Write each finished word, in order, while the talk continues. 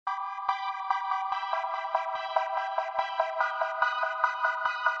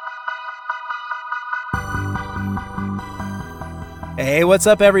Hey, what's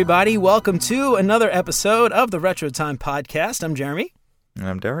up, everybody? Welcome to another episode of the Retro Time Podcast. I'm Jeremy. And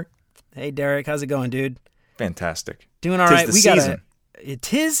I'm Derek. Hey, Derek. How's it going, dude? Fantastic. Doing all right. The season.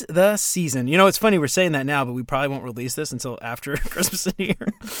 It is the season. You know, it's funny we're saying that now, but we probably won't release this until after Christmas and New Year.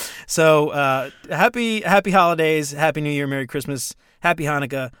 So, happy holidays, Happy New Year, Merry Christmas, Happy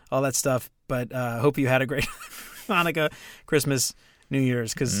Hanukkah, all that stuff. But hope you had a great Hanukkah, Christmas, New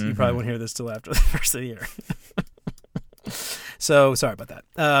Year's, because you probably won't hear this till after the first of the year. So sorry about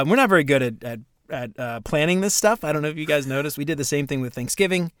that. We're not very good at planning this stuff. I don't know if you guys noticed. We did the same thing with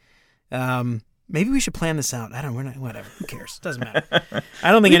Thanksgiving. Maybe we should plan this out. Whatever. Who cares? Doesn't matter.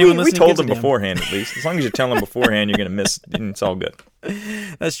 I don't think anyone listening. We told them beforehand, at least. As long as you tell them beforehand, you're going to miss. It's all good.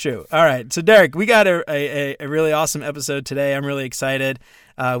 That's true. All right. So Derek, we got a really awesome episode today. I'm really excited.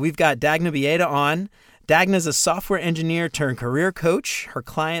 We've got Dagna Bieda on. Dagna's a software engineer turned career coach. Her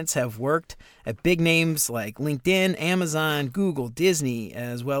clients have worked at big names like LinkedIn, Amazon, Google, Disney,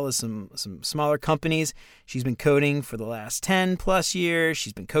 as well as some smaller companies. She's been coding for the last 10 plus years.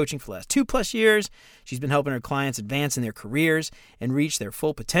 She's been coaching for the last 2 plus years. She's been helping her clients advance in their careers and reach their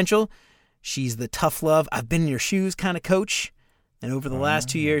full potential. She's the tough love, I've been in your shoes kind of coach. And over the last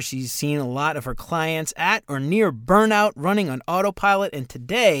 2 years, she's seen a lot of her clients at or near burnout, running on autopilot. And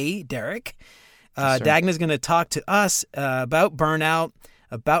today, Derek, Dagna's going to talk to us about burnout,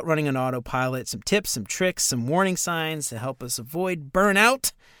 about running on autopilot, some tips, some tricks, some warning signs to help us avoid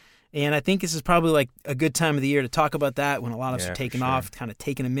burnout. And I think this is probably like a good time of the year to talk about that when a lot of us are taking off, kind of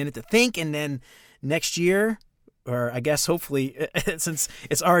taking a minute to think. And then next year, or I guess hopefully, since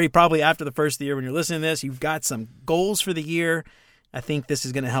it's already probably after the first of the year when you're listening to this, you've got some goals for the year. I think this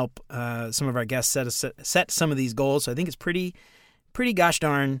is going to help some of our guests set some of these goals. So I think it's pretty gosh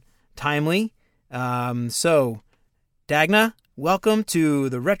darn timely. So, Dagna, welcome to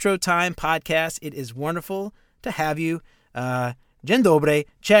the Retro Time Podcast. It is wonderful to have you. Dzień dobry,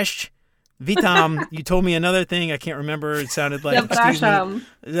 cześć, witam. You told me another thing. I can't remember. It sounded like, excuse me.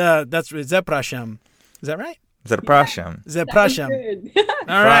 That's Zapraszam. Is that right? Zapraszam.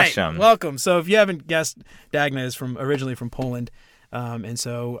 All right. Welcome. So if you haven't guessed, Dagna is originally from Poland. And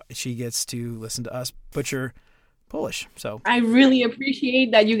so she gets to listen to us butcher Polish. So I really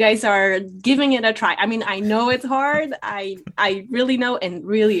appreciate that you guys are giving it a try. I mean, I know it's hard. I really know and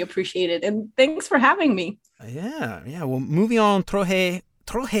really appreciate it. And thanks for having me. Yeah. Well, mówią trochę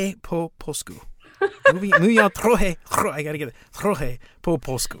po polsku. Mówią trochę. I gotta get it. Trochę po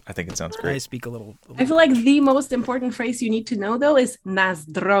polsku. I think it sounds great. I speak a little. I feel like the most important phrase you need to know though is na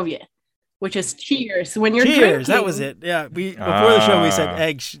zdrowie, which is cheers when you're cheers. Drinking. That was it. Yeah. Before the show we said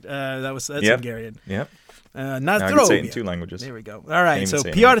eggs. That's Hungarian. Yep. Now I can say it in 2 languages. There we go. All right. So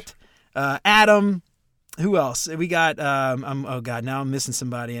Piotr, Adam, who else? We got. Now I'm missing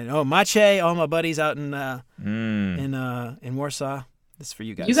somebody. And Maciej, all my buddies out in Warsaw. This is for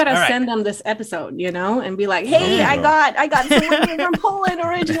you guys. You gotta send them this episode, and be like, "Hey, I got someone from Poland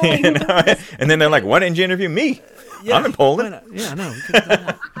originally." And then they're like, "Why didn't you interview me? I'm in Poland." Yeah, I know.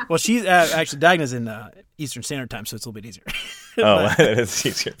 Well, she's actually Dagna's in Eastern Standard Time, so it's a little bit easier. That's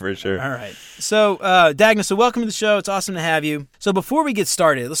easier for sure. All right. So, Dagna, welcome to the show. It's awesome to have you. So before we get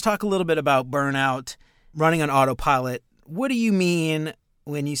started, let's talk a little bit about burnout, running on autopilot. What do you mean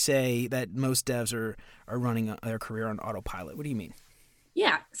when you say that most devs are running their career on autopilot? What do you mean?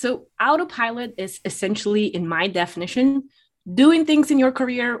 Yeah. So autopilot is essentially, in my definition, doing things in your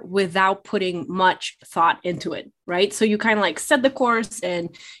career without putting much thought into it, right? So you kind of like set the course and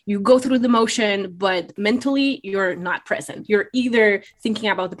you go through the motion, but mentally you're not present. You're either thinking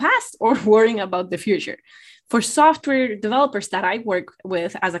about the past or worrying about the future. For software developers that I work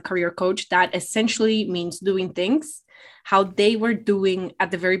with as a career coach, that essentially means doing things how they were doing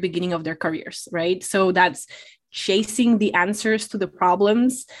at the very beginning of their careers, right? So that's chasing the answers to the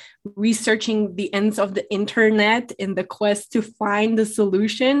problems, researching the ends of the internet in the quest to find the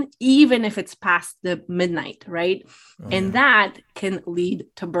solution, even if it's past the midnight, right? And that can lead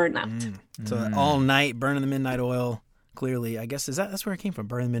to burnout. So all night, burning the midnight oil, clearly, I guess, that's where it came from,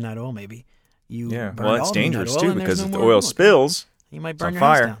 burning the midnight oil, maybe. Well, it's dangerous too, because if the oil spills, you might burn your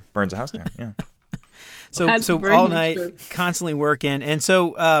fire, house down. Burns the house down, yeah. So all night, constantly working. And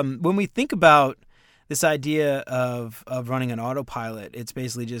so when we think about this idea of running an autopilot, it's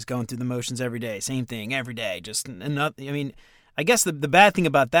basically just going through the motions every day, same thing every day. Just enough. I mean, I guess the bad thing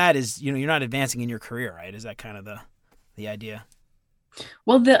about that is, you're not advancing in your career, right? Is that kind of the idea?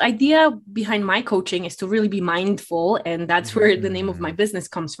 Well, the idea behind my coaching is to really be mindful, and that's where the name of my business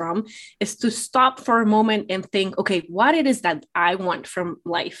comes from, is to stop for a moment and think, okay, what it is that I want from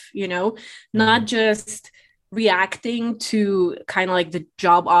life, not just reacting to kind of like the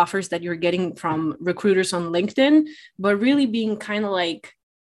job offers that you're getting from recruiters on LinkedIn, but really being kind of like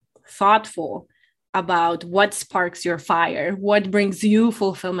thoughtful about what sparks your fire, what brings you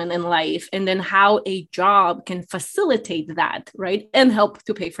fulfillment in life, and then how a job can facilitate that, right? And help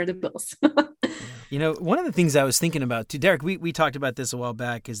to pay for the bills. You know, one of the things I was thinking about too, Derek, we talked about this a while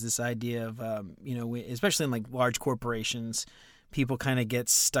back, is this idea of, especially in like large corporations, people kind of get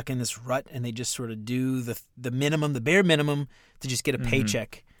stuck in this rut and they just sort of do the minimum, the bare minimum to just get a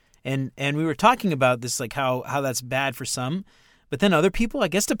paycheck. And we were talking about this, like how that's bad for some. But then other people, I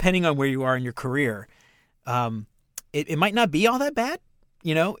guess, depending on where you are in your career, it might not be all that bad,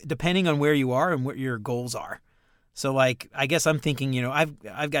 depending on where you are and what your goals are. So, like, I guess I'm thinking,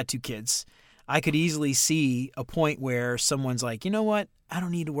 I've got 2 kids. I could easily see a point where someone's like, you know what? I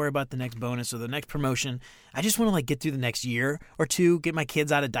don't need to worry about the next bonus or the next promotion. I just want to get through the next year or 2, get my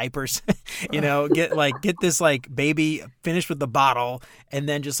kids out of diapers, get this baby finished with the bottle, and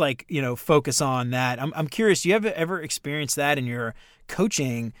then just focus on that. I'm curious, do you ever experienced that in your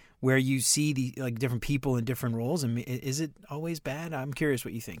coaching where you see the different people in different roles? And is it always bad? I'm curious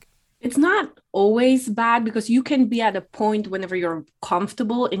what you think. It's not always bad, because you can be at a point whenever you're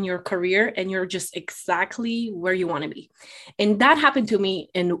comfortable in your career and you're just exactly where you want to be. And that happened to me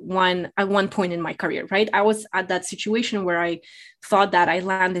at one point in my career, right? I was at that situation where I thought that I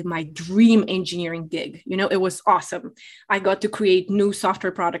landed my dream engineering gig. It was awesome. I got to create new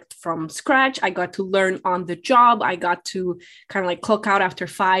software product from scratch. I got to learn on the job. I got to kind of clock out after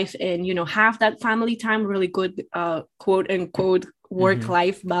 5 and, have that family time, really good, quote unquote,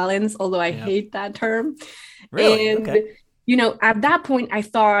 work-life balance, although I hate that term. Really? And, okay. At that point, I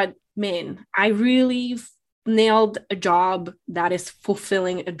thought, man, I really nailed a job that is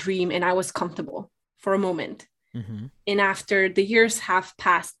fulfilling a dream, and I was comfortable for a moment. Mm-hmm. And after the years have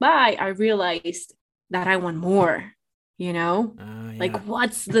passed by, I realized that I want more,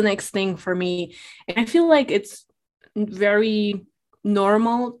 what's the next thing for me? And I feel like it's very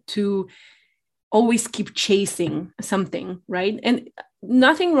normal to always keep chasing something, right? And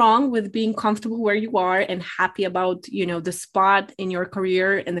nothing wrong with being comfortable where you are and happy about, the spot in your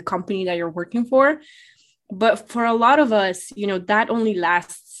career and the company that you're working for. But for a lot of us, that only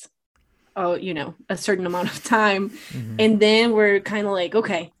lasts, a certain amount of time. Mm-hmm. And then we're kind of like,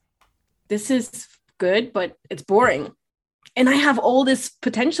 okay, this is good, but it's boring. And I have all this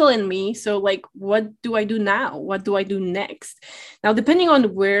potential in me. So what do I do now? What do I do next? Now, depending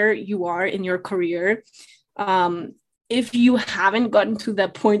on where you are in your career, if you haven't gotten to the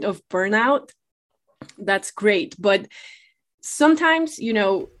point of burnout, that's great. But sometimes,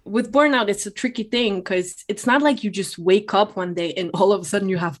 with burnout, it's a tricky thing, because it's not like you just wake up one day and all of a sudden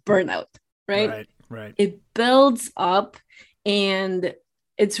you have burnout, right? Right. It builds up, and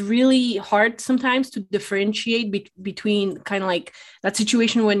it's really hard sometimes to differentiate between kind of that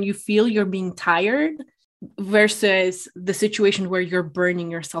situation when you feel you're being tired versus the situation where you're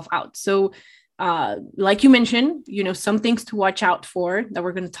burning yourself out. So like you mentioned, some things to watch out for that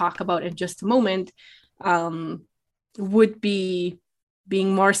we're going to talk about in just a moment would be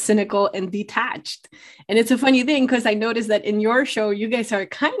being more cynical and detached. And it's a funny thing, because I noticed that in your show, you guys are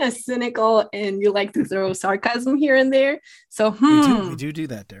kind of cynical and you like to throw sarcasm here and there. So, we do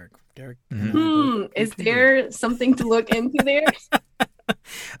that, Derek. Is there something to look into there?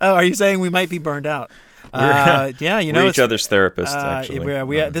 Oh, are you saying we might be burned out? We're each other's therapists,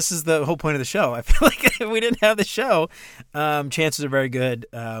 actually. This is the whole point of the show. I feel like if we didn't have the show, chances are very good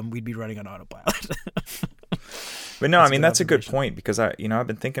we'd be running on autopilot. But no, that's a good point, because I've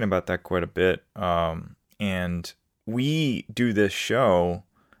been thinking about that quite a bit. And we do this show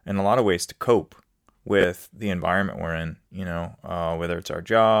in a lot of ways to cope with the environment we're in, whether it's our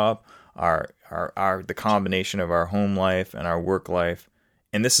job, the combination of our home life and our work life.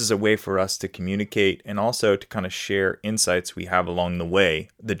 And this is a way for us to communicate and also to kind of share insights we have along the way,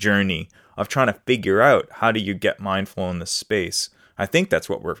 the journey of trying to figure out, how do you get mindful in this space? I think that's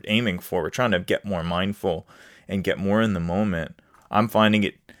what we're aiming for. We're trying to get more mindful and get more in the moment. I'm finding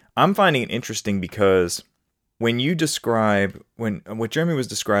it interesting, because when you describe what Jeremy was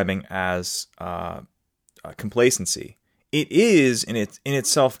describing as complacency, it is in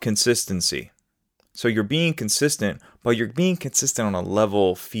itself consistency. So you're being consistent, but you're being consistent on a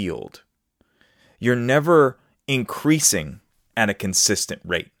level field. You're never increasing at a consistent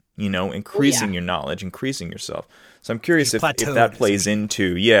rate, increasing your knowledge, increasing yourself. So I'm curious if that plays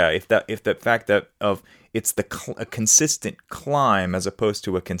into, if the fact that it's a consistent climb as opposed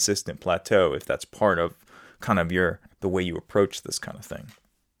to a consistent plateau, if that's part of kind of the way you approach this kind of thing.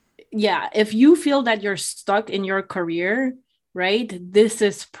 Yeah, if you feel that you're stuck in your career, right? This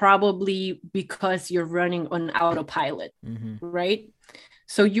is probably because you're running on autopilot, right?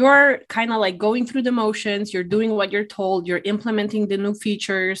 So you're kind of like going through the motions, you're doing what you're told, you're implementing the new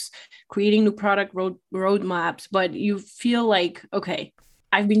features, creating new product roadmaps, but you feel like, okay,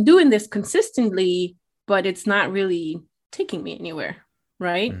 I've been doing this consistently, but it's not really taking me anywhere,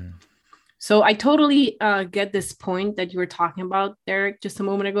 right? So I totally get this point that you were talking about, Derek, just a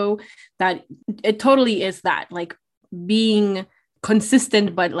moment ago, that it totally is that, like, being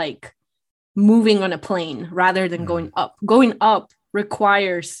consistent, but like moving on a plane rather than going up. Going up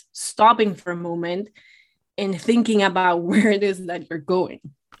requires stopping for a moment and thinking about where it is that you're going,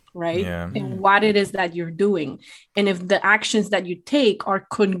 right? And what it is that you're doing. And if the actions that you take are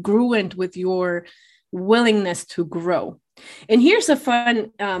congruent with your willingness to grow. And here's a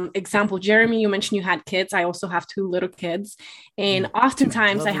fun example. Jeremy, you mentioned you had kids. I also have 2 little kids. And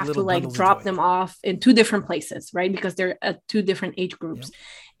oftentimes I have to like drop them off in 2 different places, right? Because they're at 2 different age groups.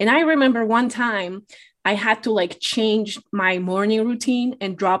 And I remember one time I had to like change my morning routine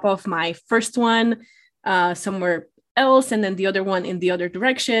and drop off my first one somewhere else and then the other one in the other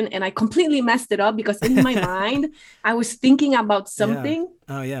direction. And I completely messed it up because in my mind, I was thinking about something.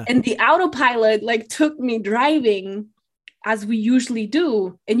 And the autopilot like took me driving as we usually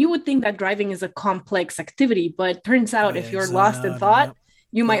do. And you would think that driving is a complex activity, but turns out if you're lost in thought,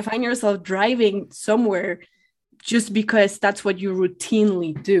 you might find yourself driving somewhere just because that's what you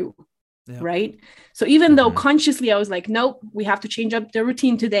routinely do. Right. So even though consciously I was like, nope, we have to change up the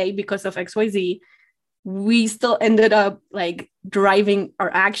routine today because of XYZ, we still ended up like driving our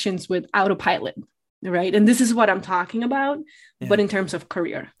actions with autopilot. Right. And this is what I'm talking about, but in terms of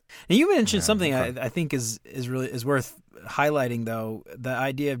career. And you mentioned something I think is worth highlighting, though, the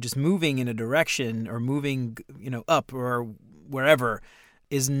idea of just moving in a direction or moving, up or wherever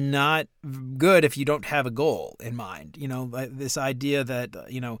is not good if you don't have a goal in mind. This idea that,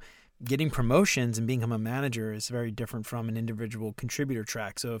 getting promotions and becoming a manager is very different from an individual contributor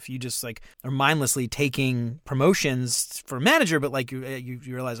track. So if you just like are mindlessly taking promotions for manager, but like you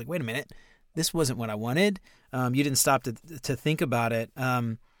realize like, wait a minute, this wasn't what I wanted. You didn't stop to think about it.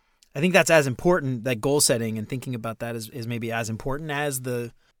 I think that's as important, that goal setting and thinking about that is maybe as important as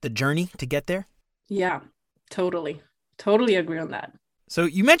the journey to get there. Yeah, totally. Totally agree on that. So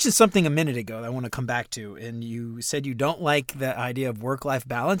you mentioned something a minute ago that I want to come back to, and you said you don't like the idea of work-life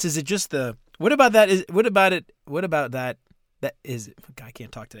balance. Is it just what about that? I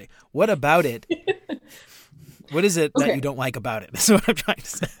can't talk today. What about it? What is it that you don't like about it? That's what I'm trying to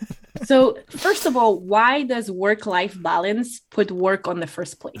say. So first of all, why does work-life balance put work on the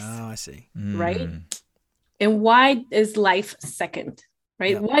first place? Oh, I see. Right? And why is life second?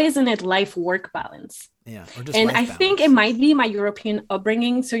 Right? Yeah. Why isn't it life-work balance? Yeah. Or just and I think it might be my European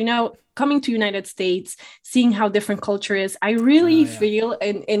upbringing. So, coming to United States, seeing how different culture is, I really feel,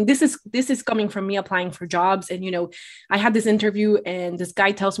 and this is coming from me applying for jobs. And, I had this interview and this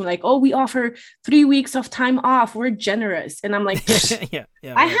guy tells me like, oh, we offer 3 weeks of time off. We're generous. And I'm like,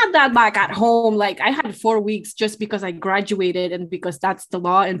 I had that back at home. Like I had 4 weeks just because I graduated and because that's the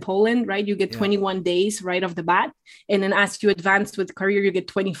law in Poland, right? You get 21 days right off the bat. And then as you advance with career, you get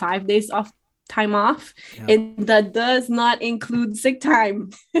 25 days off. Time off, and that does not include sick time.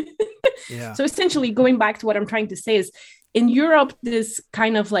 So essentially, going back to what I'm trying to say is, in Europe, this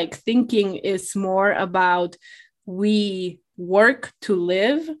kind of like thinking is more about we work to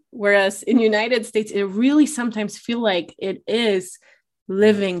live, whereas in United States, it really sometimes feel like it is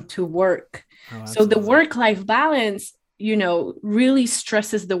living to work. So the work-life balance, really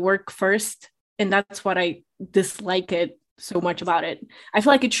stresses the work first, and that's what I dislike it so much about it. I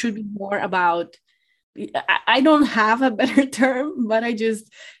feel like it should be more about, I don't have a better term, but I just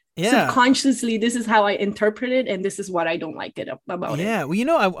subconsciously, this is how I interpret it. And this is what I don't like about it. Yeah.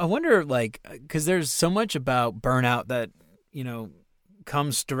 Well, I wonder because there's so much about burnout that,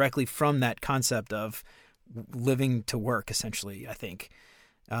 comes directly from that concept of living to work, essentially, I think.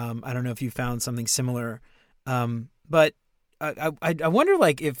 I don't know if you found something similar, but I wonder,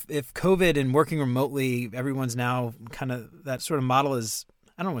 like, if COVID and working remotely, everyone's now kind of that sort of model is,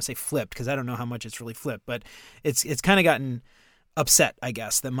 I don't want to say flipped because I don't know how much it's really flipped, but it's kind of gotten upset, I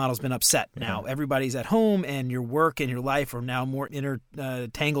guess. The model's been upset now. Everybody's at home and your work and your life are now more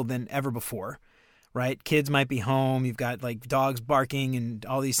intertangled than ever before, right? Kids might be home. You've got like dogs barking and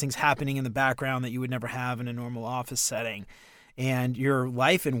all these things happening in the background that you would never have in a normal office setting. And your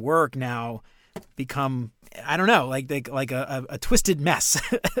life and work now become, I don't know, like a twisted mess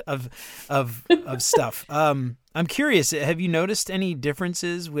of stuff. I'm curious, have you noticed any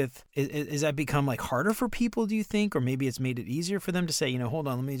differences with, is that become like harder for people, do you think? Or maybe it's made it easier for them to say, hold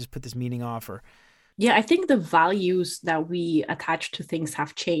on, let me just put this meeting off, or Yeah, I think the values that we attach to things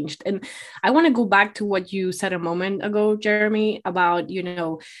have changed. And I want to go back to what you said a moment ago, Jeremy, about,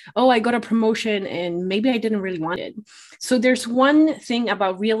 oh, I got a promotion and maybe I didn't really want it. So there's one thing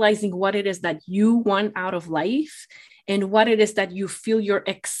about realizing what it is that you want out of life and what it is that you feel you're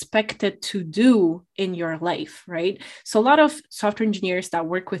expected to do in your life, right? So a lot of software engineers that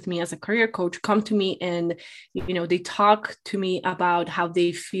work with me as a career coach come to me and, they talk to me about how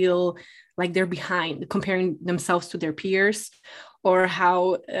they feel like they're behind, comparing themselves to their peers, or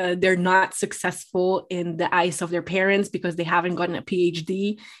how they're not successful in the eyes of their parents because they haven't gotten a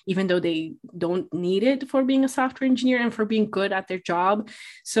PhD, even though they don't need it for being a software engineer and for being good at their job.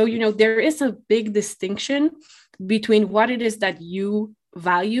 So, there is a big distinction between what it is that you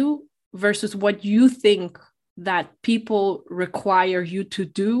value versus what you think that people require you to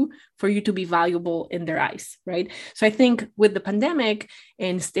do for you to be valuable in their eyes, right? So I think with the pandemic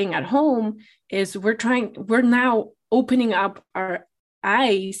and staying at home is we're now opening up our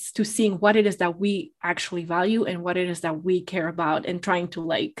eyes to seeing what it is that we actually value and what it is that we care about, and trying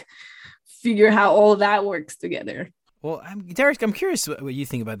to figure how all that works together. Well, Derek, I'm curious what you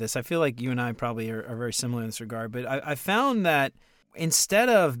think about this. I feel like you and I probably are very similar in this regard, but I found that instead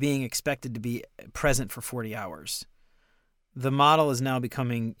of being expected to be present for 40 hours, the model is now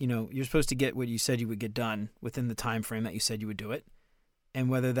becoming, you're supposed to get what you said you would get done within the time frame that you said you would do it. And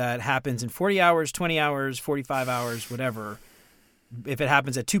whether that happens in 40 hours, 20 hours, 45 hours, whatever, if it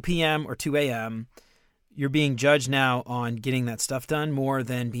happens at 2 p.m. or 2 a.m., you're being judged now on getting that stuff done more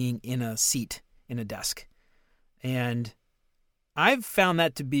than being in a seat, in a desk. And I've found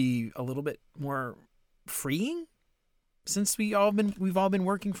that to be a little bit more freeing since we've all been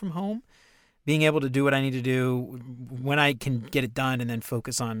working from home, being able to do what I need to do when I can get it done and then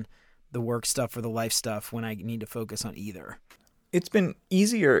focus on the work stuff or the life stuff when I need to focus on either. It's been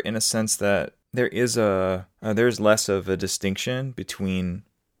easier in a sense that there's less of a distinction between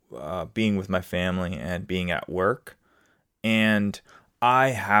being with my family and being at work. And I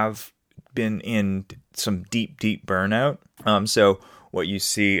have been in some deep burnout. So what you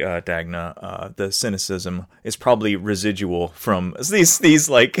see, Dagna, the cynicism is probably residual from these these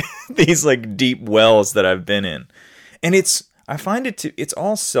deep wells that I've been in. And I find it's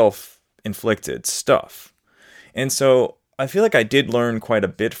all self-inflicted stuff. And so I feel like I did learn quite a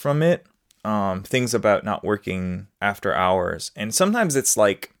bit from it. Things about not working after hours. And sometimes it's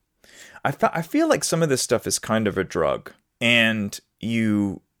like, I feel like some of this stuff is kind of a drug, and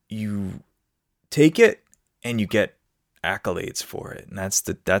you take it and you get accolades for it, and that's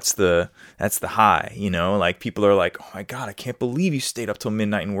the high, like people are like, oh my god, I can't believe you stayed up till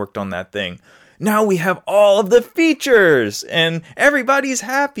midnight and worked on that thing. Now we have all of the features and everybody's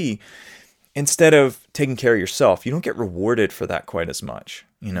happy. Instead of taking care of yourself, you don't get rewarded for that quite as much,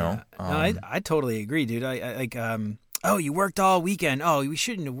 Yeah. No, I totally agree, dude. I like oh, you worked all weekend. Oh, we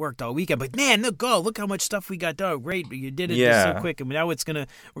shouldn't have worked all weekend. But man, look how much stuff we got done. Great, but you did it just so quick. And now we're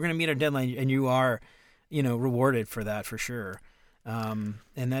gonna meet our deadline, and you are, rewarded for that for sure. And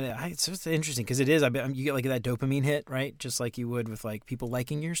then it's just interesting because it is. You get like that dopamine hit, right? Just like you would with like people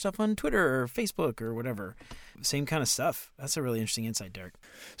liking your stuff on Twitter or Facebook or whatever. Same kind of stuff. That's a really interesting insight, Derek.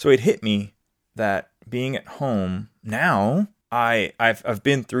 So it hit me that being at home now, I've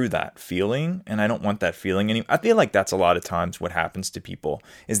been through that feeling, and I don't want that feeling anymore. I feel like that's a lot of times what happens to people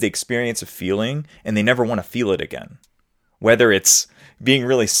is they experience a feeling and they never want to feel it again. Whether it's being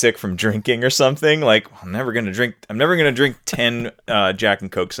really sick from drinking or something, like I'm never gonna drink 10 Jack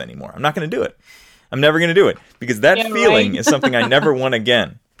and Cokes anymore. I'm not gonna do it. I'm never gonna do it because that feeling is something I never want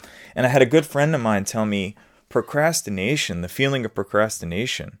again. And I had a good friend of mine tell me procrastination, the feeling of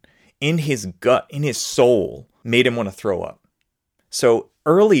procrastination, in his gut, in his soul, made him want to throw up. So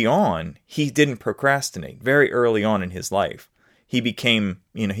early on, he didn't procrastinate. Very early on in his life, he became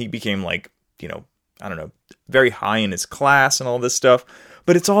like, I don't know, very high in his class and all this stuff.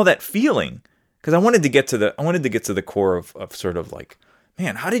 But it's all that feeling, because I wanted to get to the core of sort of like,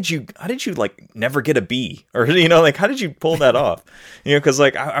 man, how did you like never get a B, or like how did you pull that off? Because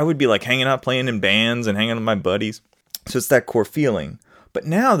like I would be like hanging out, playing in bands and hanging out with my buddies. So it's that core feeling. But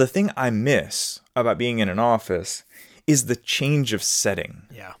now the thing I miss about being in an office is the change of setting.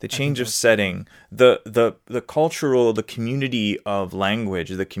 Yeah. The change of setting, the cultural, the community of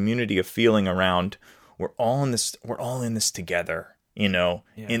language, the community of feeling around, we're all in this together, in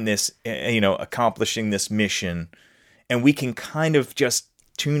this, accomplishing this mission. And we can kind of just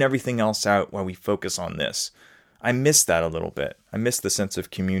tune everything else out while we focus on this. I miss that a little bit. I miss the sense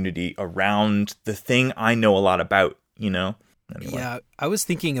of community around the thing I know a lot about, Anyway. Yeah, I was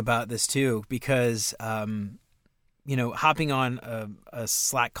thinking about this too because hopping on a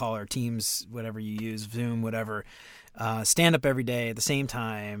Slack call or Teams, whatever you use, Zoom, whatever, stand up every day at the same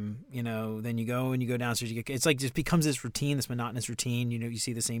time, then you go downstairs, it's like just becomes this routine, this monotonous routine. You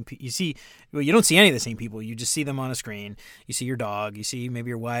see the same, you don't see any of the same people. You just see them on a screen. You see your dog, you see maybe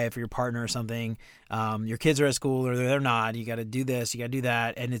your wife or your partner or something. Your kids are at school or they're not. You got to do this, you got to do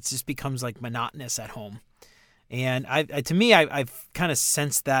that. And it just becomes like monotonous at home. And to me, I've kind of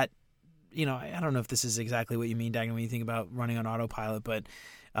sensed that, I don't know if this is exactly what you mean, Dagna, when you think about running on autopilot, but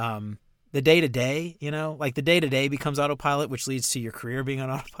the day-to-day, like the day-to-day becomes autopilot, which leads to your career being on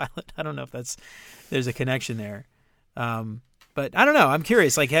autopilot. I don't know if there's a connection there. But I don't know. I'm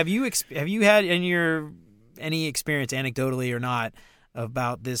curious. Like, have you had any experience, anecdotally or not,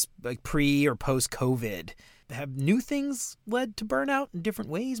 about this like pre or post COVID? Have new things led to burnout in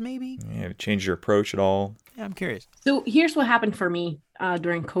different ways, maybe? Yeah, change your approach at all? Yeah, I'm curious. So here's what happened for me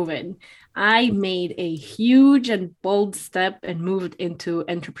during COVID. I made a huge and bold step and moved into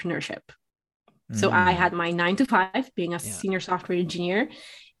entrepreneurship. So I had my 9 to 5 being a senior software engineer.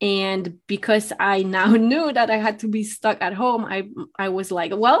 And because I now knew that I had to be stuck at home, I was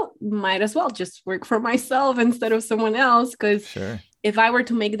like, well, might as well just work for myself instead of someone else. Because if I were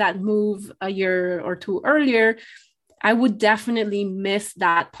to make that move a year or two earlier, I would definitely miss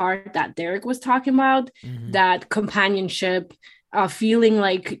that part that Derek was talking about, that companionship, feeling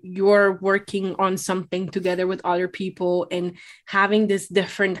like you're working on something together with other people and having this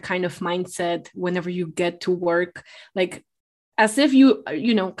different kind of mindset whenever you get to work, like as if you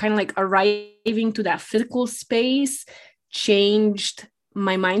kind of like arriving to that physical space changed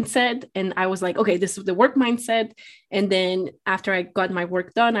my mindset. And I was like, okay, this is the work mindset. And then after I got my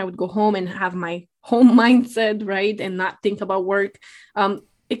work done, I would go home and have my home mindset, right? And not think about work.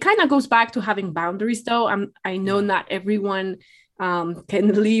 It kind of goes back to having boundaries though. I know not everyone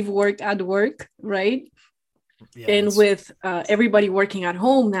can leave work at work, right? Yeah, and with everybody working at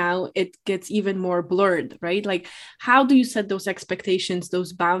home now, it gets even more blurred, right? Like, how do you set those expectations,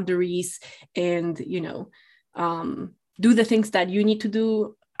 those boundaries, and, do the things that you need to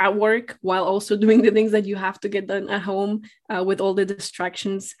do at work while also doing the things that you have to get done at home with all the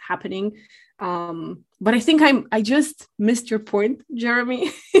distractions happening? But I think I just missed your point,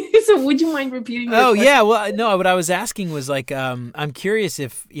 Jeremy. So would you mind repeating? Oh, yeah. Well, no, what I was asking was like, I'm curious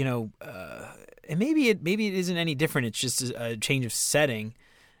if, and maybe it isn't any different. It's just a change of setting,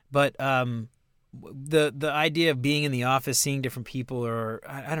 but the idea of being in the office, seeing different people, or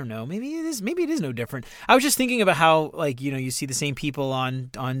I don't know, maybe it is no different. I was just thinking about how, like, you see the same people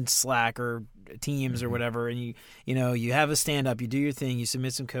on Slack or Teams or whatever, and you have a stand up, you do your thing, you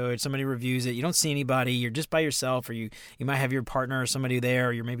submit some code, somebody reviews it, you don't see anybody, you're just by yourself, or you might have your partner or somebody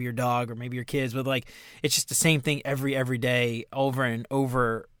there, or maybe your dog, or maybe your kids, but like it's just the same thing every day over and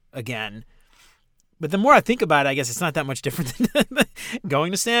over again. But the more I think about it, I guess it's not that much different than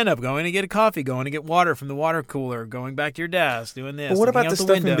going to stand up, going to get a coffee, going to get water from the water cooler, going back to your desk, doing this. But what about the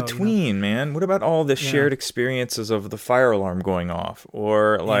stuff in between, man? What about all the shared experiences of the fire alarm going off,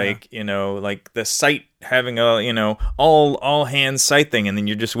 or like like the site having a all hands site thing, and then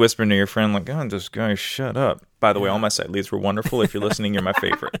you're just whispering to your friend like, "Oh, this guy, shut up." By the way, all my site leads were wonderful. If you're listening, you're my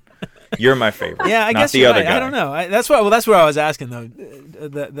favorite. You're my favorite. Yeah, I guess the other guy. I don't know. That's what I was asking though.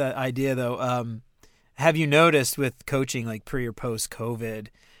 The idea though. Have you noticed with coaching, like pre or post COVID,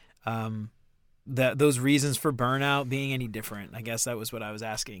 that those reasons for burnout being any different? I guess that was what I was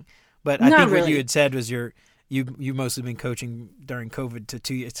asking. But I think what you had said was you mostly been coaching during COVID to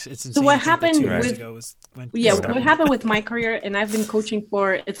 2 years. It's insane. So what happened 2 years ago was what happened with my career, and I've been coaching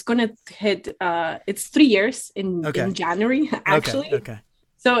for, it's going to hit, it's 3 years in January, actually. Okay.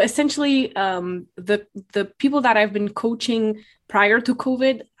 So essentially, the people that I've been coaching prior to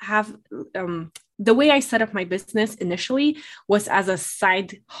COVID have, the way I set up my business initially was as a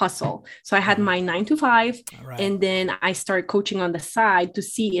side hustle. So I had my 9 to 5, and then I started coaching on the side to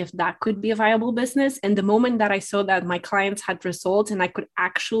see if that could be a viable business. And the moment that I saw that my clients had results and I could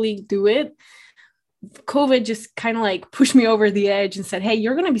actually do it, COVID just kind of like pushed me over the edge and said, hey,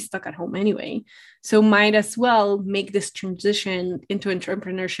 you're going to be stuck at home anyway. So might as well make this transition into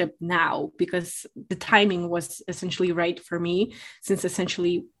entrepreneurship now, because the timing was essentially right for me, since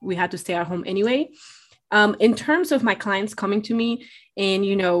essentially we had to stay at home anyway. In terms of my clients coming to me and,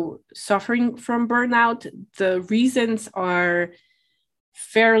 suffering from burnout, the reasons are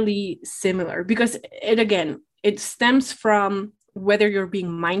fairly similar, because it stems from whether you're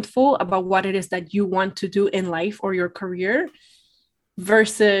being mindful about what it is that you want to do in life or your career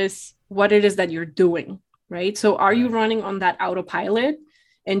versus what it is that you're doing, right? So are you running on that autopilot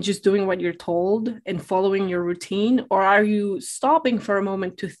and just doing what you're told and following your routine? Or are you stopping for a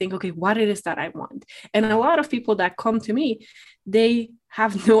moment to think, okay, what it is that I want? And a lot of people that come to me, they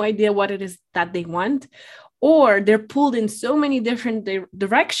have no idea what it is that they want, or they're pulled in so many different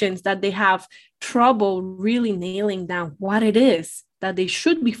directions that they have trouble really nailing down what it is that they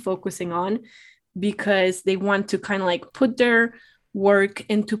should be focusing on, because they want to kind of like put their work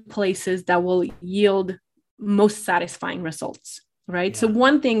into places that will yield most satisfying results, right? Yeah. So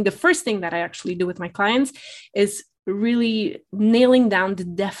the first thing that I actually do with my clients is really nailing down the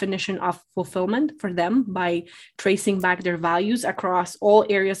definition of fulfillment for them by tracing back their values across all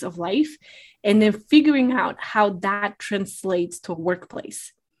areas of life, and then figuring out how that translates to a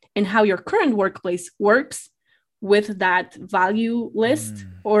workplace and how your current workplace works with that value list,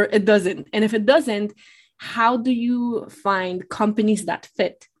 or it doesn't. And if it doesn't, how do you find companies that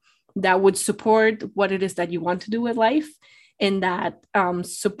fit, that would support what it is that you want to do with life, and that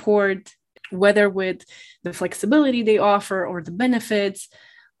support, whether with the flexibility they offer or the benefits.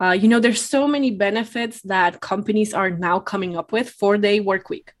 There's so many benefits that companies are now coming up with: 4-day work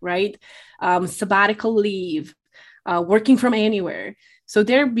week, right? Sabbatical leave, working from anywhere. So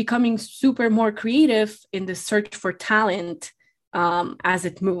they're becoming super more creative in the search for talent as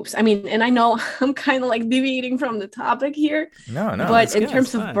it moves. I mean, and I know I'm kind of like deviating from the topic here. No. But in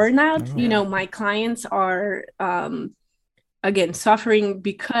terms of burnout, my clients are, again, suffering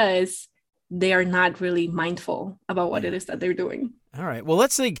because they are not really mindful about what it is that they're doing. All right. Well,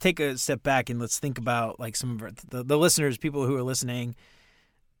 let's take a step back and let's think about like some of the listeners, people who are listening.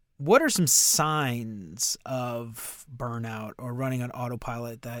 What are some signs of burnout or running on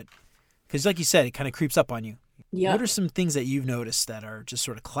autopilot that, because like you said, it kind of creeps up on you. Yeah. What are some things that you've noticed that are just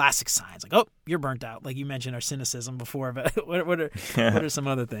sort of classic signs? Like, oh, you're burnt out. Like you mentioned our cynicism before, but what are some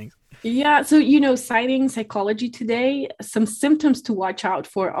other things? Yeah. So, citing Psychology Today, some symptoms to watch out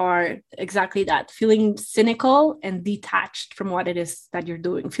for are exactly that: feeling cynical and detached from what it is that you're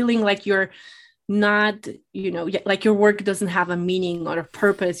doing, feeling like you're not, like your work doesn't have a meaning or a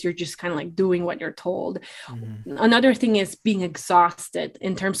purpose. You're just kind of like doing what you're told. Mm-hmm. Another thing is being exhausted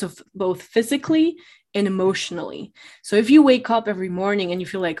in terms of both physically and emotionally. So if you wake up every morning and you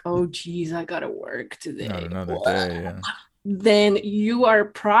feel like, oh, geez, I got to work today. Not another day, yeah. Then you are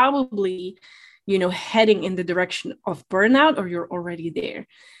probably, heading in the direction of burnout, or you're already there.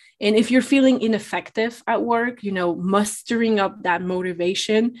 And if you're feeling ineffective at work, mustering up that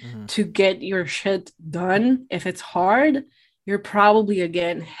motivation to get your shit done, if it's hard, you're probably,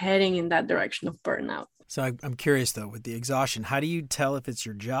 again, heading in that direction of burnout. So I'm curious, though, with the exhaustion, how do you tell if it's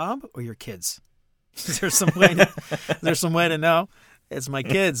your job or your kids? Is there some way to know? It's my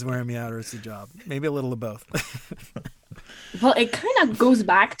kids wearing me out, or it's the job? Maybe a little of both. Well, it kind of goes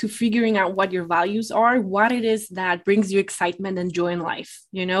back to figuring out what your values are, what it is that brings you excitement and joy in life,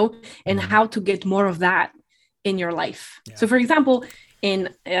 and how to get more of that in your life. Yeah. So, for example,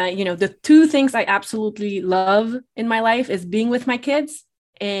 in, the 2 things I absolutely love in my life is being with my kids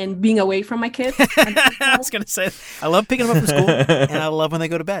and being away from my kids. I was going to say, I love picking them up from school, and I love when they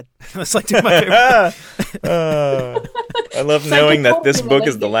go to bed. It's like 2 of my favorite. I love knowing that this book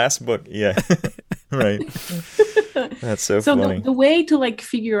is the last book. Yeah, right. That's so funny. So the way to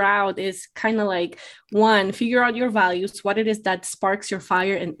figure out is kind of like, 1, figure out your values, what it is that sparks your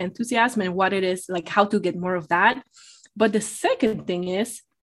fire and enthusiasm, and what it is, like how to get more of that. But the second thing is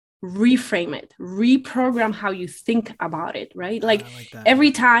reframe it, reprogram how you think about it, right? Like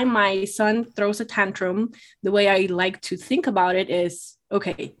every time my son throws a tantrum, the way I like to think about it is,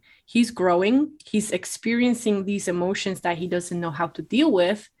 okay, he's growing, he's experiencing these emotions that he doesn't know how to deal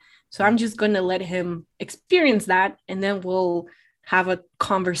with. So I'm just going to let him experience that, and then we'll have a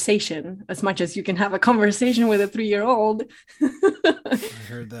conversation, as much as you can have a conversation with a 3-year-old. I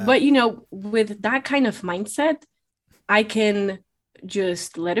heard that. But, with that kind of mindset, I can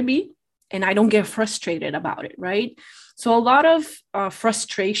just let it be, and I don't get frustrated about it, right? So a lot of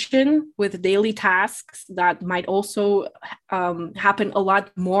frustration with daily tasks that might also happen a lot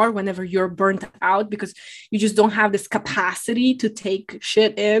more whenever you're burnt out, because you just don't have this capacity to take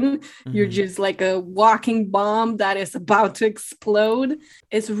shit in. Mm-hmm. You're just like a walking bomb that is about to explode.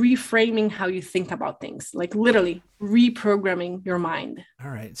 It's reframing how you think about things, like literally reprogramming your mind.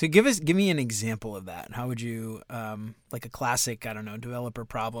 All right. So give me an example of that. How would you, like a classic, developer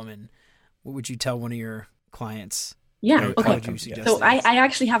problem, and what would you tell one of your clients? Yeah. Okay. How would you suggest so I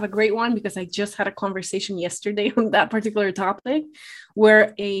actually have a great one, because I just had a conversation yesterday on that particular topic,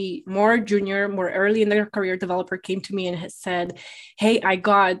 where a more junior, more early in their career developer came to me and has said, hey, I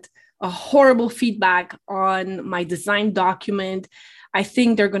got a horrible feedback on my design document. I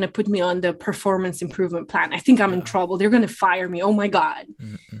think they're going to put me on the performance improvement plan. I think I'm in trouble. They're going to fire me. Oh my God.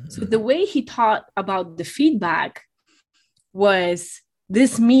 Mm-hmm. So the way he taught about the feedback was,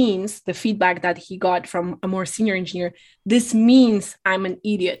 this means the feedback that he got from a more senior engineer. This means I'm an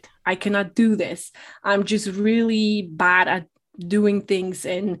idiot. I cannot do this. I'm just really bad at doing things.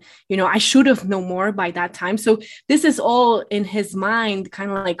 And, I should have known more by that time. So this is all in his mind,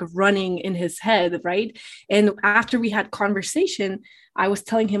 kind of like running in his head. Right. And after we had conversation, I was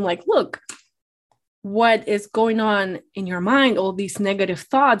telling him like, look, what is going on in your mind, all these negative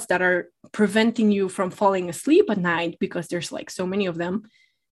thoughts that are preventing you from falling asleep at night, because there's like so many of them,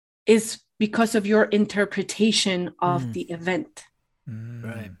 is because of your interpretation of the event.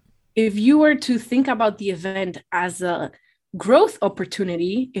 Right. If you were to think about the event as a growth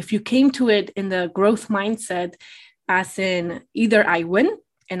opportunity, if you came to it in the growth mindset, as in either I win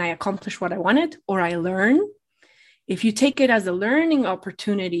and I accomplish what I wanted, or I learn. If you take it as a learning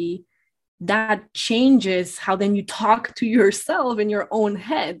opportunity, that changes how then you talk to yourself in your own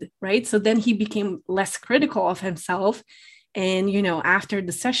head, right? So then he became less critical of himself. And, after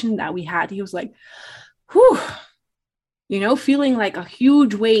the session that we had, he was like, whew, feeling like a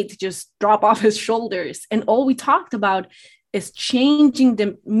huge weight just drop off his shoulders. And all we talked about is changing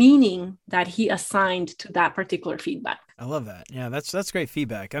the meaning that he assigned to that particular feedback. I love that. Yeah, that's great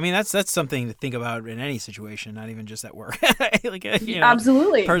feedback. I mean, that's something to think about in any situation, not even just at work.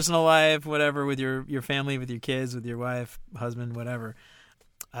 Absolutely. Personal life, whatever, with your family, with your kids, with your wife, husband, whatever.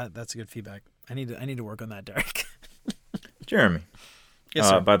 That's a good feedback. I need to work on that, Derek. Jeremy. Yes,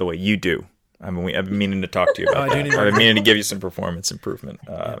 sir. By the way, you do. I've been meaning to talk to you about that. I've been meaning to give you some performance improvement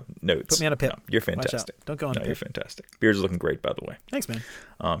notes. Put me on a pip. No, you're fantastic. Don't go on a pip. You're fantastic. Beard's looking great, by the way. Thanks, man.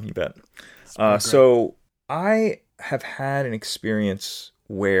 You bet. So I have had an experience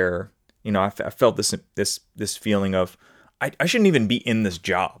where, I felt this feeling of I shouldn't even be in this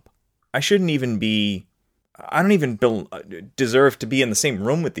job. I don't even deserve to be in the same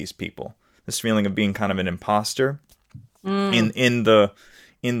room with these people. This feeling of being kind of an imposter in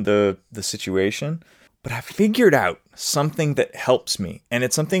the situation. But I figured out something that helps me, and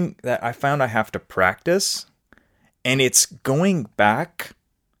it's something that I found I have to practice, and it's going back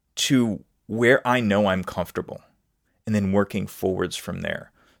to where I know I'm comfortable and then working forwards from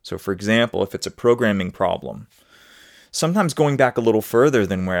there. So for example, if it's a programming problem, sometimes going back a little further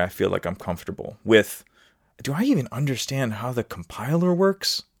than where I feel like I'm comfortable with, do I even understand how the compiler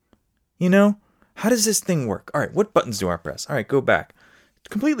works? How does this thing work? All right, what buttons do I press? All right, go back.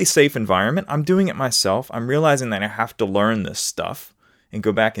 Completely safe environment. I'm doing it myself. I'm realizing that I have to learn this stuff and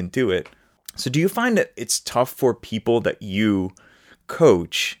go back and do it. So do you find that it's tough for people that you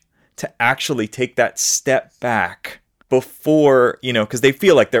coach to actually take that step back before, because they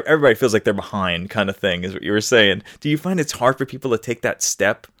feel like everybody feels like they're behind, kind of thing, is what you were saying. Do you find it's hard for people to take that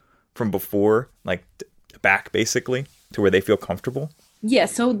step from before, like back basically, to where they feel comfortable? Yeah,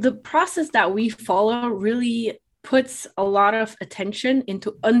 so the process that we follow really puts a lot of attention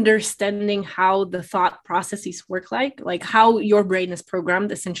into understanding how the thought processes work, like how your brain is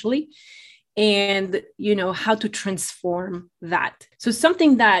programmed essentially, and how to transform that. So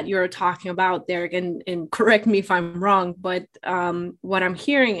something that you're talking about there, and correct me if I'm wrong, but what I'm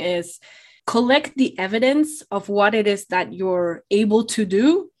hearing is collect the evidence of what it is that you're able to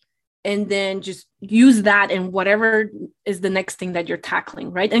do, and then just use that in whatever is the next thing that you're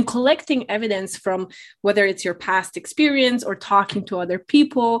tackling, right? And collecting evidence from whether it's your past experience or talking to other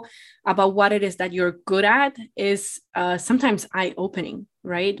people about what it is that you're good at is sometimes eye-opening,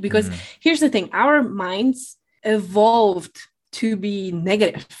 right? Because here's the thing, our minds evolved to be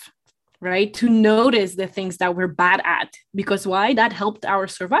negative, right? To notice the things that we're bad at, because why? That helped our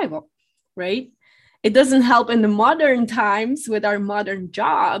survival, right? It doesn't help in the modern times with our modern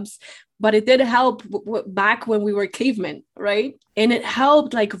jobs, but it did help back when we were cavemen, right? And it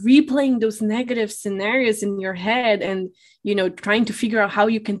helped like replaying those negative scenarios in your head and, trying to figure out how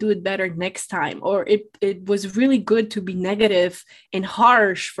you can do it better next time. Or it was really good to be negative and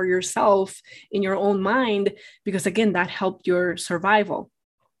harsh for yourself in your own mind, because again, that helped your survival.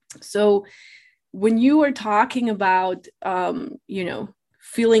 So when you were talking about,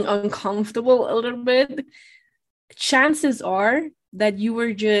 feeling uncomfortable a little bit, chances are that you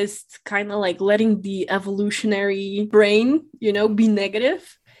were just kind of like letting the evolutionary brain, be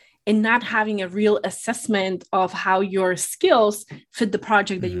negative and not having a real assessment of how your skills fit the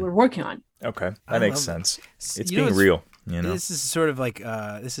project that you were working on. Okay, that makes sense. It's being real. This is sort of like,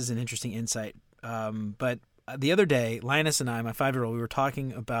 this is an interesting insight. But the other day, Linus and I, my 5-year-old, we were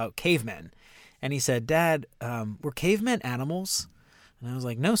talking about cavemen. And he said, Dad, were cavemen animals? And I was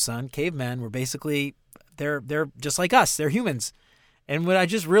like, no, son, cavemen were basically, they're just like us. They're humans. And what I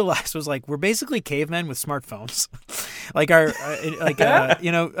just realized was like we're basically cavemen with smartphones.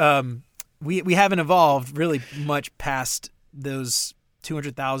 We haven't evolved really much past those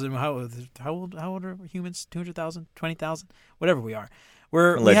 200,000. How old are humans? 200,000, 20,000, whatever we are.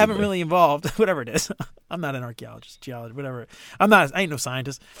 We haven't really evolved, whatever it is. I'm not an archaeologist, geologist, whatever. I ain't no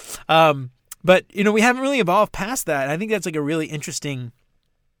scientist. But we haven't really evolved past that. I think that's like a really interesting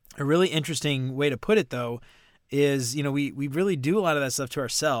way to put it, though, is, we really do a lot of that stuff to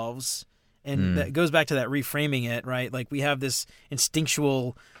ourselves. And that goes back to that reframing it, right? Like we have this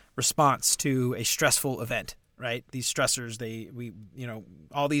instinctual response to a stressful event, right? These stressors,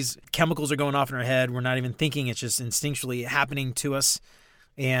 all these chemicals are going off in our head. We're not even thinking, it's just instinctually happening to us.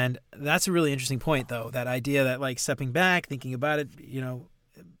 And that's a really interesting point, though, that idea that like stepping back, thinking about it,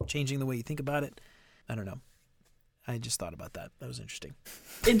 changing the way you think about it. I don't know. I just thought about that. That was interesting.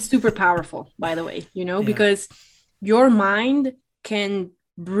 It's super powerful, by the way, because your mind can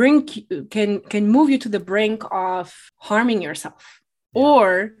move you to the brink of harming yourself,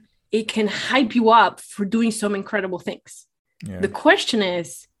 or it can hype you up for doing some incredible things. Yeah. The question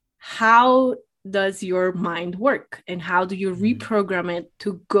is, how does your mind work, and how do you reprogram it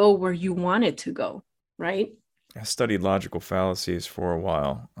to go where you want it to go, right? I studied logical fallacies for a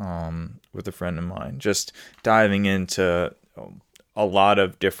while with a friend of mine, just diving into a lot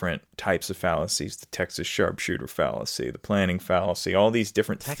of different types of fallacies, the Texas sharpshooter fallacy, the planning fallacy, all these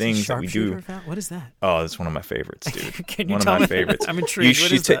different things that we do. What is that? Oh, that's one of my favorites, dude. Can you one tell of my me? favorites. I'm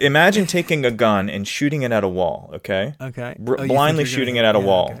intrigued. Imagine taking a gun and shooting it at a wall, okay? Okay. Blindly shooting it at a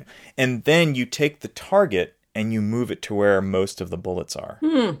wall. Okay. And then you take the target and you move it to where most of the bullets are.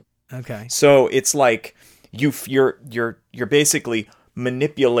 Okay. So it's like you're basically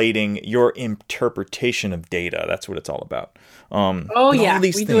manipulating your interpretation of data. That's what it's all about.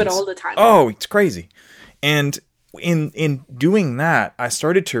 We do it all the time. Oh, it's crazy. And in doing that, I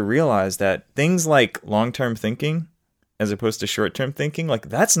started to realize that things like long-term thinking as opposed to short-term thinking, like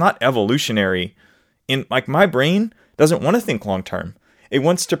that's not evolutionary. My brain doesn't want to think long-term. It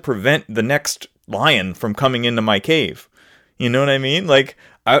wants to prevent the next lion from coming into my cave. You know what I mean? Like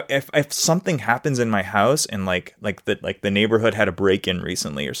if something happens in my house and like the neighborhood had a break-in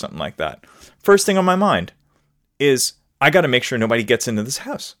recently or something like that, first thing on my mind is I got to make sure nobody gets into this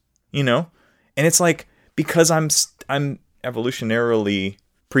house, And it's like, because I'm evolutionarily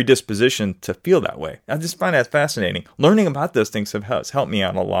predispositioned to feel that way. I just find that fascinating. Learning about those things has helped me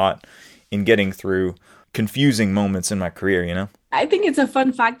out a lot in getting through confusing moments in my career, I think it's a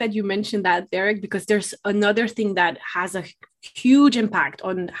fun fact that you mentioned that, Derek, because there's another thing that has a huge impact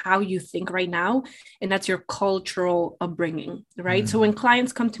on how you think right now, and that's your cultural upbringing, right? So when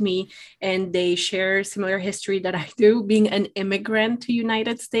clients come to me and they share similar history that I do, being an immigrant to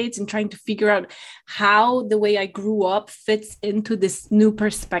United States and trying to figure out how the way I grew up fits into this new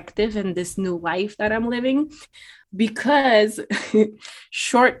perspective and this new life that I'm living, because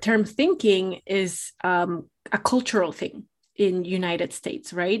short-term thinking is a cultural thing in United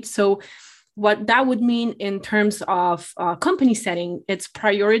States, right? So what that would mean in terms of company setting, it's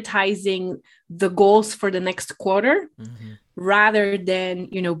prioritizing the goals for the next quarter rather than,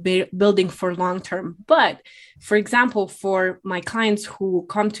 building for long term. But for example, for my clients who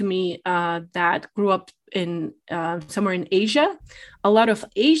come to me that grew up in somewhere in Asia, a lot of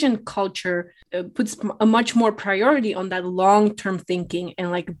Asian culture puts a much more priority on that long-term thinking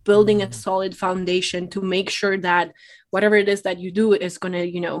and like building a solid foundation to make sure that whatever it is that you do is going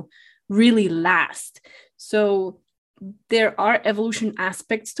to, really last. So there are evolution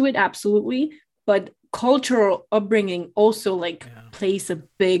aspects to it, absolutely, but cultural upbringing also plays a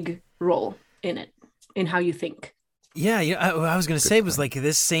big role in it, in how you think. Yeah, I was going to say was like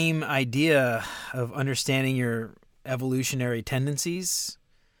this same idea of understanding your evolutionary tendencies.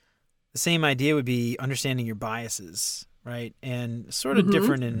 The same idea would be understanding your biases, right? And sort of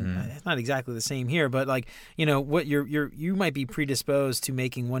different, and it's not exactly the same here, but what you might be predisposed to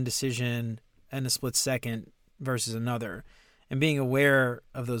making one decision in a split second versus another, and being aware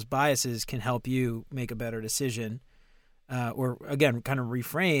of those biases can help you make a better decision, or again, kind of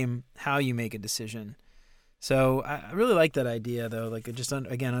reframe how you make a decision. So I really like that idea, though. Like just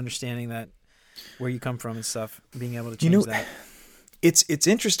again, understanding that where you come from and stuff, being able to change that. It's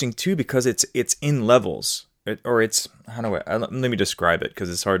interesting too because it's in levels. Or it's, let me describe it because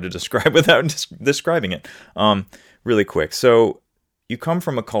it's hard to describe without describing it really quick. So you come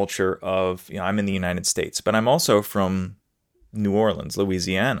from a culture of, I'm in the United States, but I'm also from New Orleans,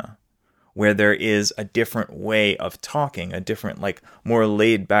 Louisiana, where there is a different way of talking, a different, more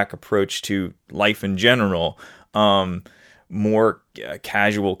laid back approach to life in general, more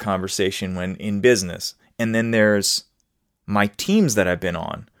casual conversation when in business. And then there's my teams that I've been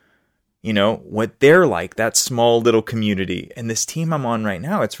on, you know, what they're like, that small little community. And this team I'm on right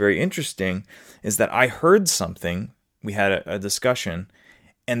now, it's very interesting, is that I heard something, we had a discussion,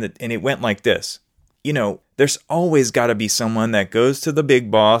 and it went like this. You know, there's always got to be someone that goes to the big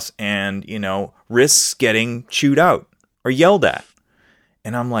boss and, you know, risks getting chewed out or yelled at.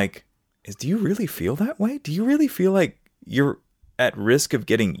 And I'm like, do you really feel that way? Do you really feel like you're at risk of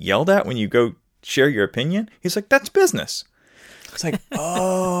getting yelled at when you go share your opinion? He's like, that's business. It's like,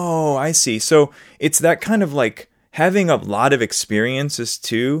 oh, I see. So it's that kind of like having a lot of experiences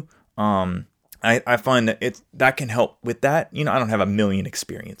too. I find that that can help with that. You know, I don't have a million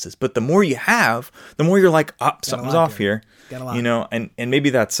experiences, but the more you have, the more you're like, something's off here. You know, and maybe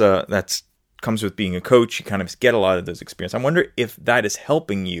that's comes with being a coach. You kind of get a lot of those experiences. I wonder if that is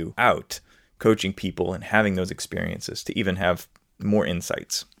helping you out, coaching people and having those experiences to even have more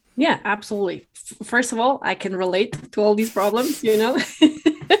insights. Yeah, absolutely. First of all, I can relate to all these problems, you know,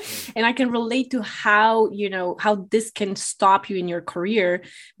 and I can relate to how, you know, how this can stop you in your career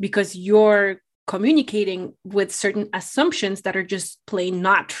because you're communicating with certain assumptions that are just plain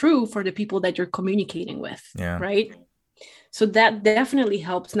not true for the people that you're communicating with. Yeah. Right. So that definitely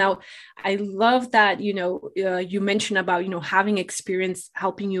helps. Now, I love that, you know, you mentioned about, you know, having experience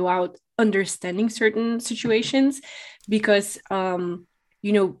helping you out, understanding certain situations, because,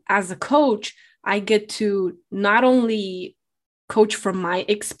 you know, as a coach, I get to not only coach from my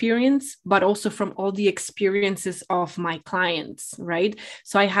experience, but also from all the experiences of my clients, right?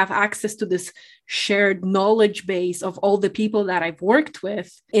 So I have access to this shared knowledge base of all the people that I've worked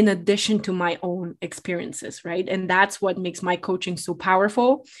with, in addition to my own experiences, right? And that's what makes my coaching so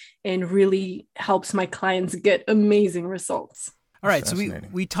powerful and really helps my clients get amazing results. All right, so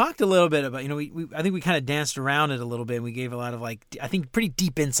we talked a little bit about, you know, I think we kind of danced around it a little bit, and we gave a lot of, like, I think pretty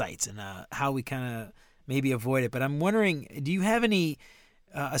deep insights in how we kind of maybe avoid it. But I'm wondering, do you have any,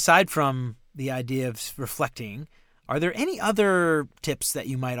 aside from the idea of reflecting, are there any other tips that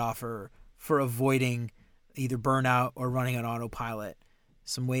you might offer for avoiding either burnout or running on autopilot?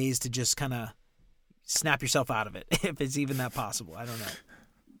 Some ways to just kind of snap yourself out of it, if it's even that possible. I don't know.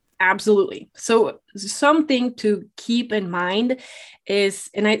 Absolutely. So something to keep in mind is,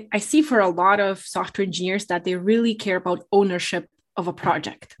 and I see for a lot of software engineers that they really care about ownership of a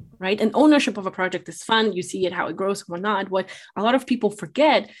project, right? And ownership of a project is fun. You see it, how it grows, whatnot. What a lot of people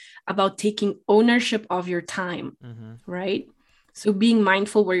forget about taking ownership of your time, right? So being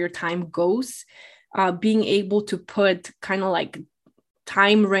mindful where your time goes, being able to put kind of like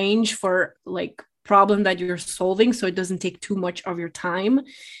time range for like problem that you're solving so it doesn't take too much of your time,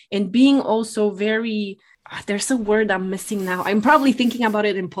 and being also very there's a word I'm missing now. I'm probably thinking about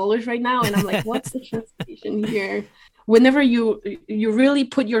it in Polish right now and I'm like, what's the translation here? Whenever you really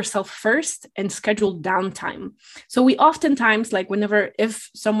put yourself first and schedule downtime. So we oftentimes, like, whenever, if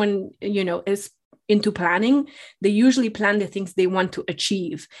someone, you know, is into planning, they usually plan the things they want to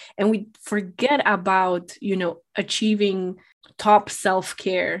achieve, and we forget about, you know, achieving top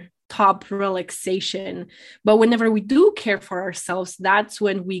self-care, top relaxation. But whenever we do care for ourselves, that's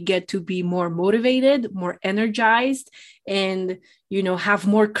when we get to be more motivated, more energized, and, you know, have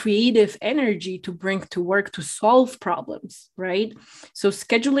more creative energy to bring to work to solve problems, right? So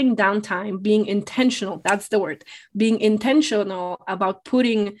scheduling downtime, being intentional, that's the word, being intentional about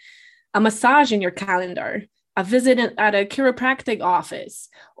putting a massage in your calendar, a visit at a chiropractic office,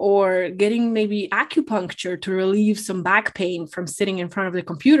 or getting maybe acupuncture to relieve some back pain from sitting in front of the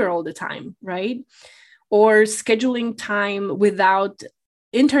computer all the time, right? Or scheduling time without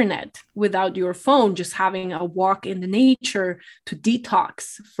internet, without your phone, just having a walk in the nature to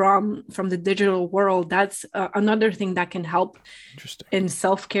detox from the digital world. That's another thing that can help in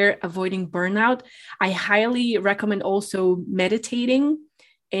self-care, avoiding burnout. I highly recommend also meditating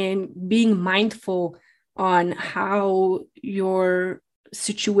and being mindful on how your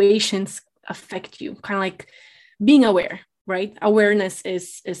situations affect you, kind of like being aware, right? Awareness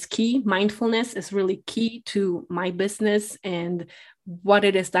is key. Mindfulness is really key to my business and what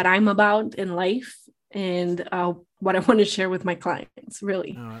it is that I'm about in life, and what I want to share with my clients,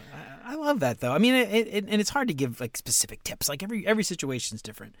 really. I love that, though. I mean, and it's hard to give like specific tips. Like every situation is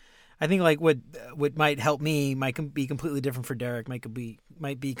different. I think like what might help me might be completely different for Derek,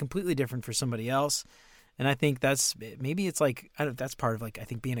 might be completely different for somebody else. And I think that's maybe it's like, that's part of like, I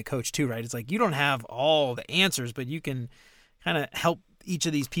think being a coach too, right? It's like you don't have all the answers, but you can kind of help each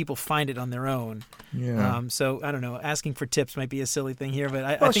of these people find it on their own. Yeah. So I don't know, asking for tips might be a silly thing here, but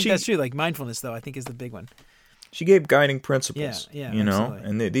I think that's true. Like mindfulness, though, I think is the big one. She gave guiding principles. Yeah, you know, absolutely.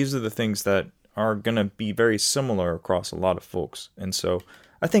 and these are the things that are going to be very similar across a lot of folks. And so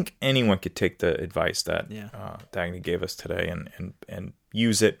I think anyone could take the advice that Dagny gave us today and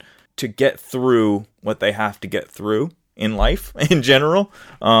use it to get through what they have to get through in life in general,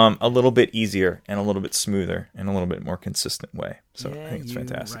 a little bit easier and a little bit smoother and a little bit more consistent way. So I think it's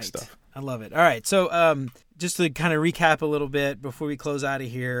fantastic stuff. I love it. All right. So just to kind of recap a little bit before we close out of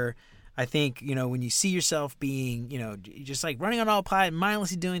here, I think, when you see yourself being, just like running on autopilot,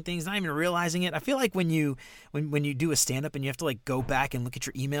 mindlessly doing things, not even realizing it. I feel like when you do a stand-up and you have to like go back and look at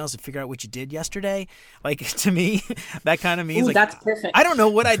your emails and figure out what you did yesterday, like to me, that kind of means like, that's perfect. I don't know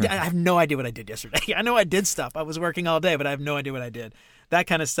what I did. I have no idea what I did yesterday. I know I did stuff. I was working all day, but I have no idea what I did. That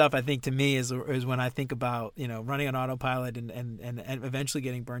kind of stuff, I think, to me is when I think about, running on autopilot and eventually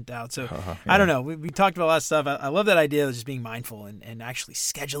getting burnt out. So I don't know. We talked about a lot of stuff. I love that idea of just being mindful and actually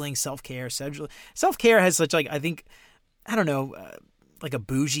scheduling self-care. Self-care has such I think, I don't know, like a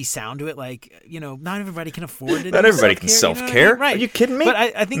bougie sound to it. Like, not everybody can afford it. Not everybody can self-care. Right. Are you kidding me? But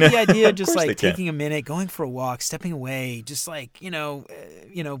I think the idea of just like taking a minute, going for a walk, stepping away, just like,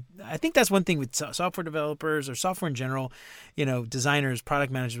 I think that's one thing with software developers or software in general, designers,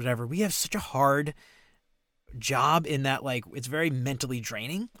 product managers, whatever. We have such a hard job in that, like, it's very mentally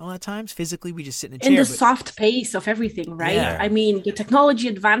draining a lot of times. Physically, we just sit in a chair. In the soft pace of everything, right? Yeah. I mean, the technology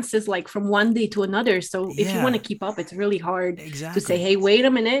advances like from one day to another. So if you want to keep up, it's really hard to say, hey, wait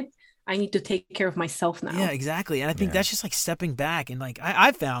a minute, I need to take care of myself now. Yeah, exactly. And I think that's just like stepping back. And like,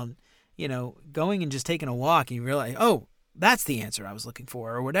 I've found, going and just taking a walk and you realize, oh, that's the answer I was looking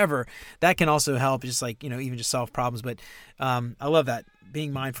for or whatever. That can also help just like, even just solve problems. But I love that.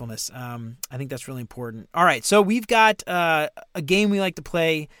 Being mindfulness. I think that's really important. All right. So we've got a game we like to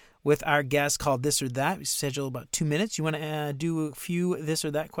play with our guests called This or That. We schedule about 2 minutes. You want to do a few this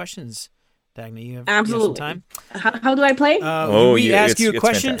or that questions, Dagny? You have some time? How do I play? We ask you a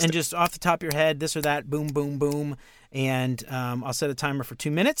question and just off the top of your head, this or that, boom, boom, boom. And I'll set a timer for 2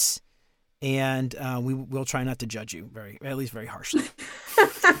 minutes. And we'll try not to judge you at least very harshly.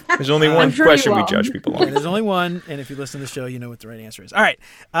 There's only one question we judge people on. There's only one, and if you listen to the show, you know what the right answer is. All right,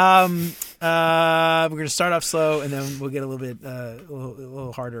 we're going to start off slow, and then we'll get a little bit a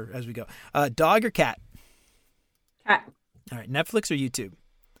little harder as we go. Dog or cat? Cat. All right, Netflix or YouTube?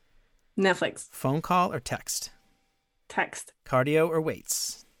 Netflix. Phone call or text? Text. Cardio or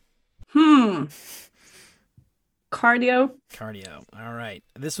weights? Cardio. All right.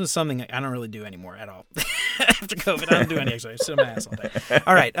 This was something I don't really do anymore at all. After COVID, I don't do any exercise. I sit on my ass all day.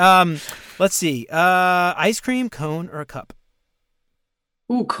 All right. Let's see. Ice cream, cone, or a cup?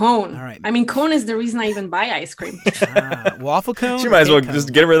 Ooh, cone. All right. I mean, cone is the reason I even buy ice cream. Waffle cone? She might as well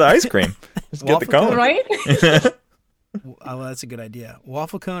just get rid of the ice cream. Just get the cone. Right? Oh, that's a good idea.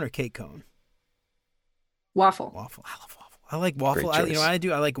 Waffle cone or cake cone? Waffle. I love waffle. I like waffle. What I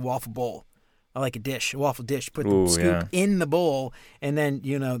do? I like a waffle bowl. I like a waffle dish. Put the scoop in the bowl, and then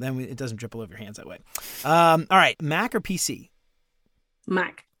it doesn't drip all over your hands that way. All right, Mac or PC?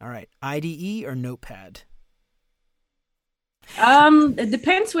 Mac. All right, IDE or Notepad? It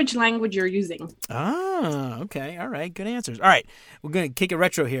depends which language you're using. Ah, okay, all right, good answers. All right, we're gonna kick it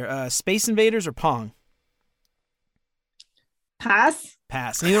retro here. Space Invaders or Pong? Pass.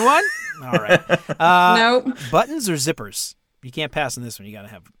 Neither one. All right. Nope. Buttons or zippers? You can't pass on this one. You gotta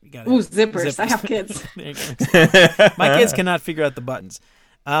have. Zippers. I have kids. My kids cannot figure out the buttons.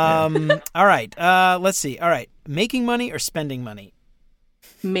 All right. Let's see. All right. Making money or spending money?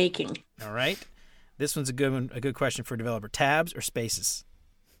 Making. All right. This one's a good one. A good question for a developer. Tabs or spaces?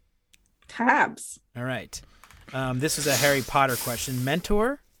 Tabs. All right. This is a Harry Potter question.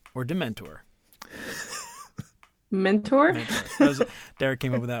 Mentor or Dementor? Mentor. Derek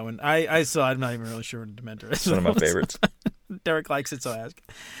came up with that one. I'm not even really sure what a Dementor is. It's one of my favorites. Derek likes it, so I ask.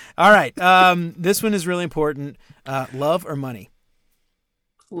 All right. This one is really important. Love or money?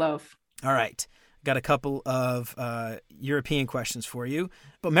 Love. All right. Got a couple of European questions for you.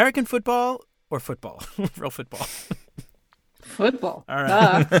 American football or football? Real football. Football. All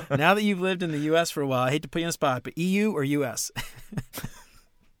right. Now that you've lived in the U.S. for a while, I hate to put you on the spot, but EU or U.S.?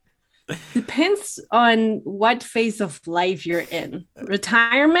 Depends on what phase of life you're in.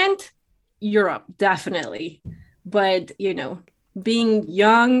 Retirement, Europe, definitely. But, being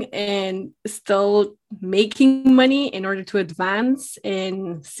young and still making money in order to advance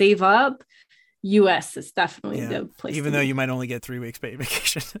and save up, U.S. is definitely the place. Even though you might only get 3 weeks paid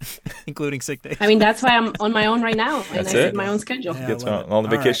vacation, including sick days. I mean, that's why I'm on my own right now. And I set my own schedule. She gets all the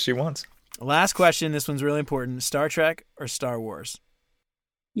vacation she wants. Last question. This one's really important. Star Trek or Star Wars?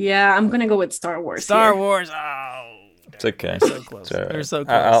 Yeah, I'm going to go with Star Wars. Star Wars. Oh. It's okay. They're so close. They're so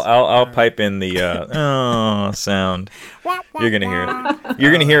close. I'll pipe in the sound. You're gonna hear it.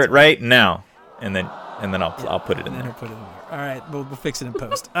 You're gonna hear it right now, and then and then I'll put it in there. Put it in there. All right, we'll fix it in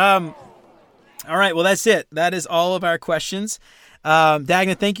post. All right, well, that's it. That is all of our questions.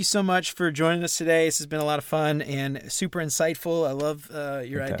 Dagna, thank you so much for joining us today. This has been a lot of fun and super insightful. I love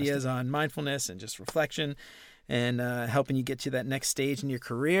your ideas on mindfulness and just reflection and helping you get to that next stage in your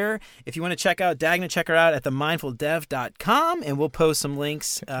career. If you want to check out Dagna, check her out at themindfuldev.com, and we'll post some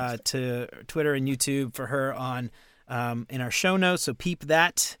links to Twitter and YouTube for her on in our show notes, so peep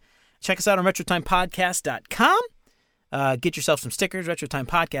that. Check us out on retrotimepodcast.com. Get yourself some stickers,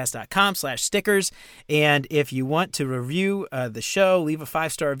 retrotimepodcast.com/stickers. And if you want to review the show, leave a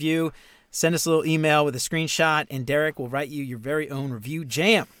 5-star review, send us a little email with a screenshot, and Derek will write you your very own review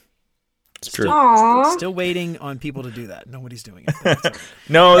jam. It's true. Still waiting on people to do that. Nobody's doing it.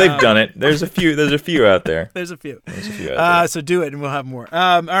 No, they've done it. There's a few out there. There's a few out there. So do it, and we'll have more.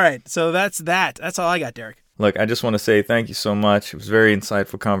 All right. So that's that. That's all I got, Derek. Look, I just want to say thank you so much. It was a very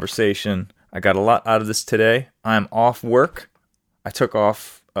insightful conversation. I got a lot out of this today. I'm off work. I took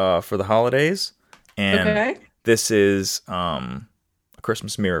off for the holidays, and this is a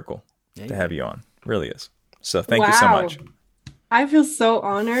Christmas miracle to have you on. Really is. So thank you so much. I feel so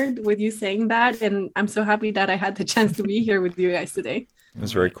honored with you saying that, and I'm so happy that I had the chance to be here with you guys today. It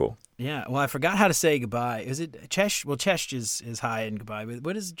was very cool. Yeah. Well, I forgot how to say goodbye. Is it Cześć? Well, Cześć is hi and goodbye. But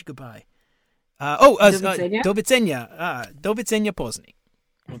what is goodbye? Do widzenia. Do widzenia później.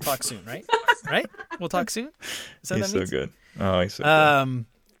 We'll talk soon, right? Right? We'll talk soon? Is that He's what that so means? good. Oh, he's so good.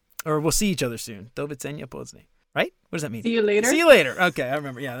 Or we'll see each other soon. Do widzenia później. Right? What does that mean? See you later. See you later. Okay, I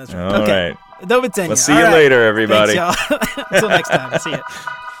remember. Yeah, that's right. All okay. right. Do widzenia. We'll see you later, everybody. Thanks, y'all. Until next time. See ya.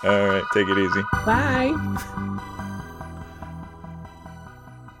 All right. Take it easy. Bye.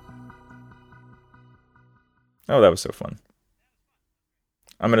 Oh, that was so fun.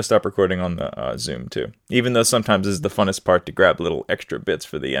 I'm going to stop recording on the Zoom, too. Even though sometimes this is the funnest part to grab little extra bits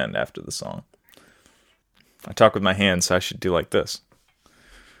for the end after the song. I talk with my hands, so I should do like this.